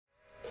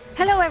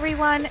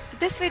everyone,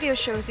 this video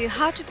shows you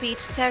how to beat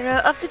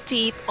Terror of the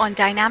Deep on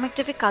dynamic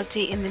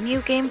difficulty in the new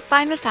game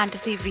Final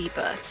Fantasy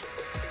Rebirth.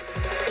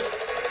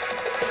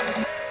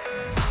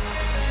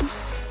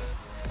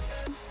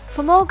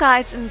 For more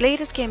guides and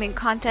latest gaming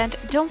content,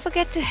 don't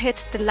forget to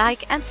hit the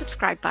like and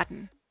subscribe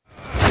button.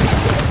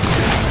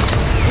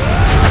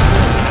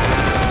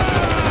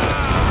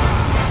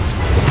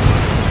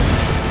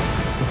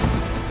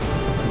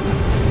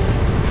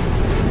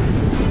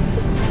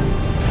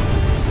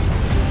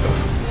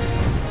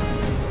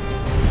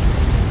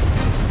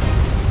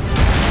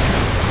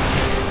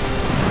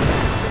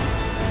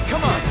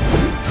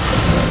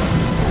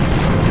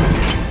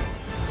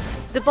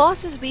 The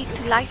boss is weak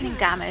to lightning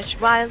damage,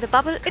 while the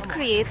bubble it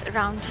creates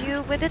around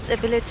you with its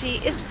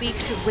ability is weak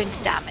to wind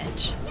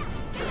damage.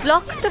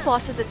 Block the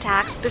boss's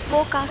attacks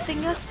before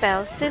casting your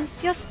spell,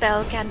 since your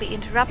spell can be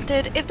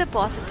interrupted if the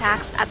boss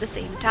attacks at the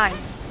same time.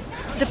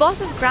 The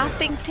boss's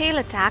grasping tail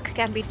attack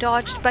can be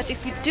dodged, but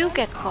if you do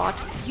get caught,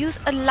 use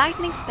a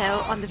lightning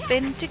spell on the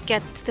fin to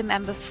get the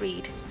member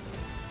freed.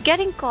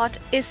 Getting caught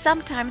is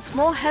sometimes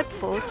more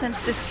helpful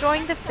since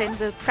destroying the fin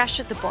will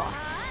pressure the boss.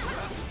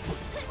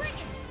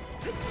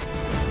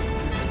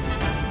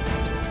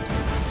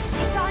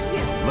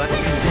 Let's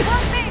do this.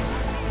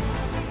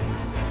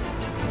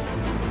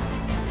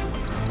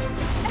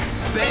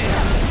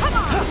 Come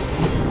on.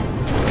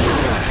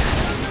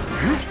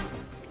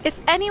 If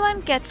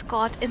anyone gets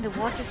caught in the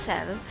water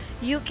cell,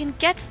 you can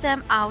get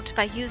them out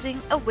by using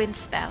a wind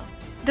spell.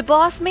 The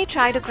boss may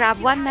try to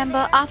grab one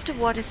member after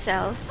water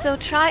cells, so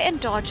try and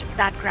dodge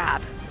that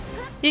grab.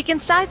 You can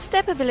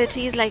sidestep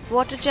abilities like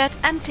Water Jet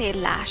and Tail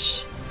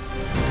Lash.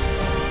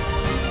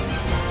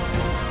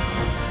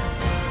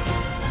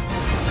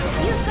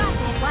 You've got this.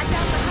 Watch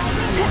out behind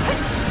me.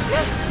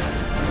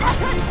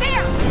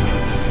 There!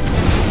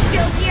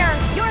 Still here.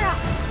 You're up.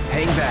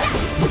 Hang back.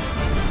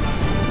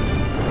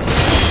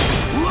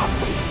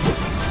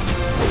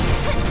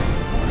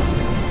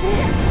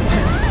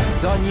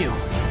 It's on you.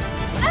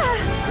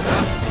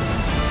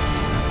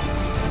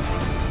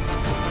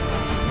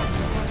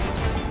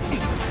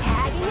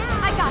 Tagging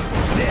out. I got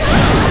this.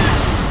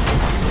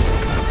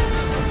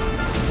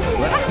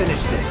 Let's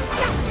finish this.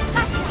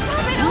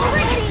 Stop it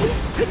already!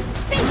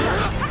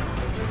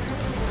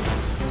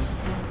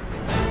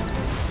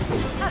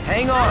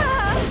 Hang on.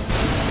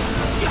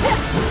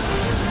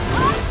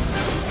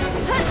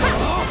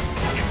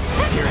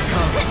 Here it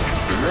comes.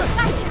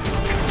 Gotcha.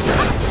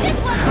 This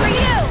one's for you!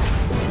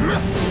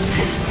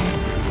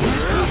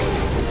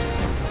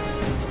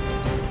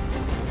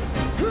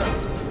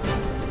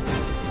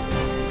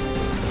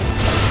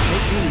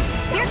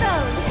 Here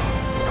goes!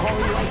 Call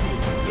me lightning.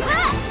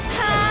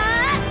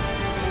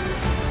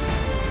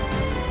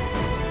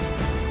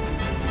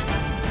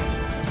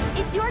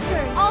 It's your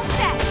turn. All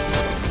set.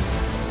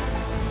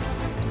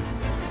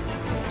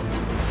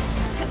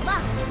 Good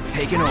luck.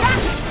 Taking over.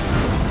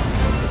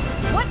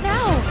 What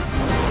now?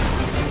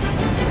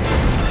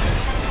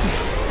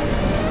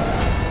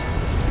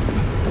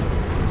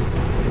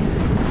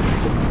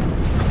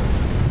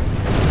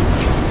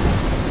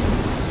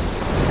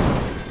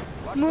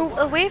 Move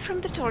away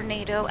from the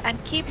tornado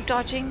and keep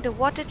dodging the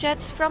water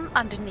jets from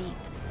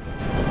underneath.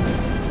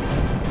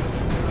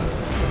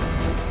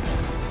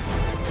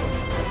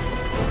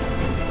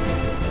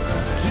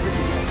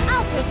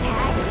 I'll take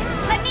tag.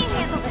 Let me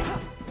handle this.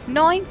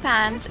 Gnawing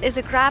Fans is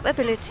a grab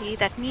ability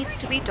that needs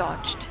to be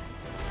dodged.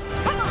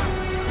 Come on.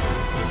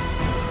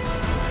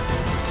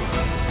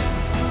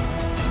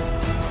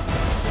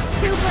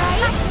 Too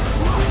bright.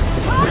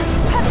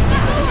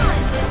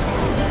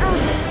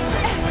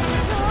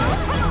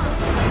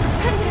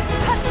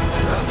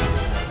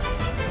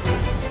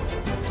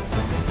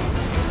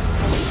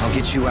 I'll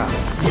get you out.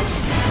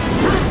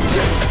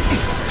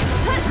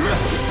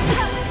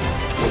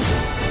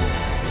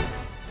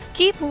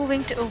 Keep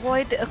moving to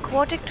avoid the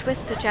aquatic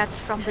twister jets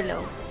from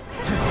below.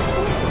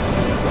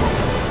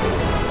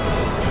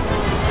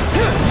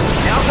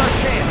 Now's our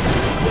chance.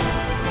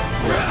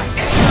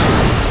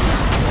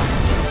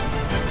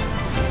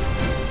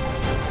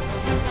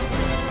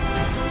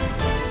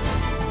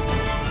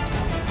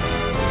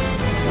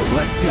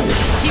 Let's do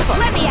this. Keep up.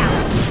 Let me out.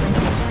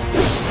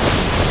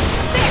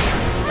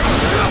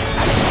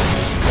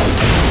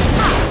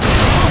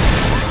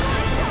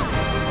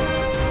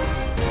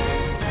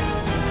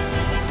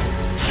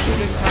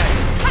 Good time.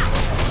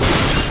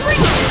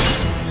 Bring it.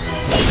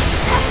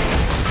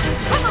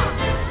 Come on.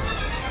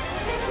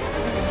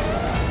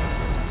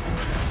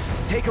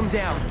 Take him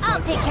down.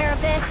 I'll take care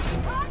of this.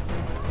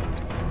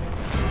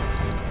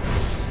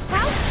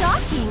 How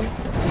shocking.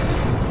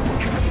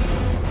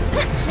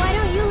 Why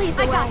don't you lead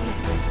the way? I got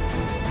this.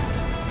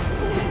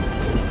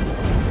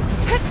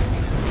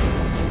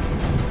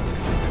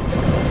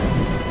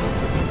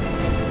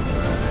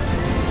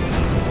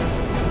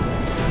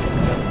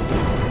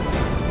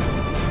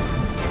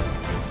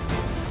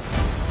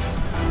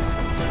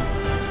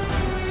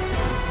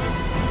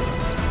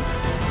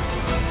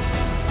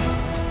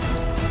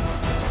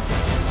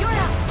 You're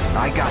up.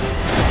 I got it.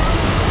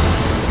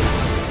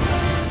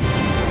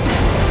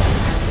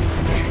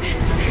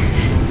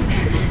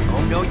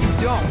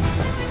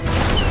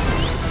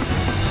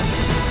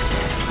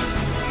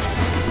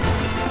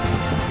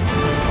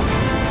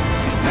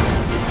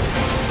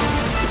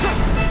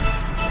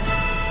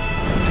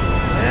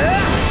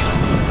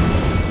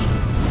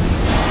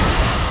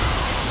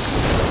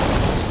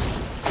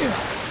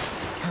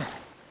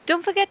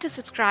 Don't forget to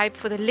subscribe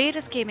for the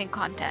latest gaming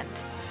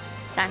content.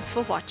 Thanks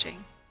for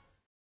watching.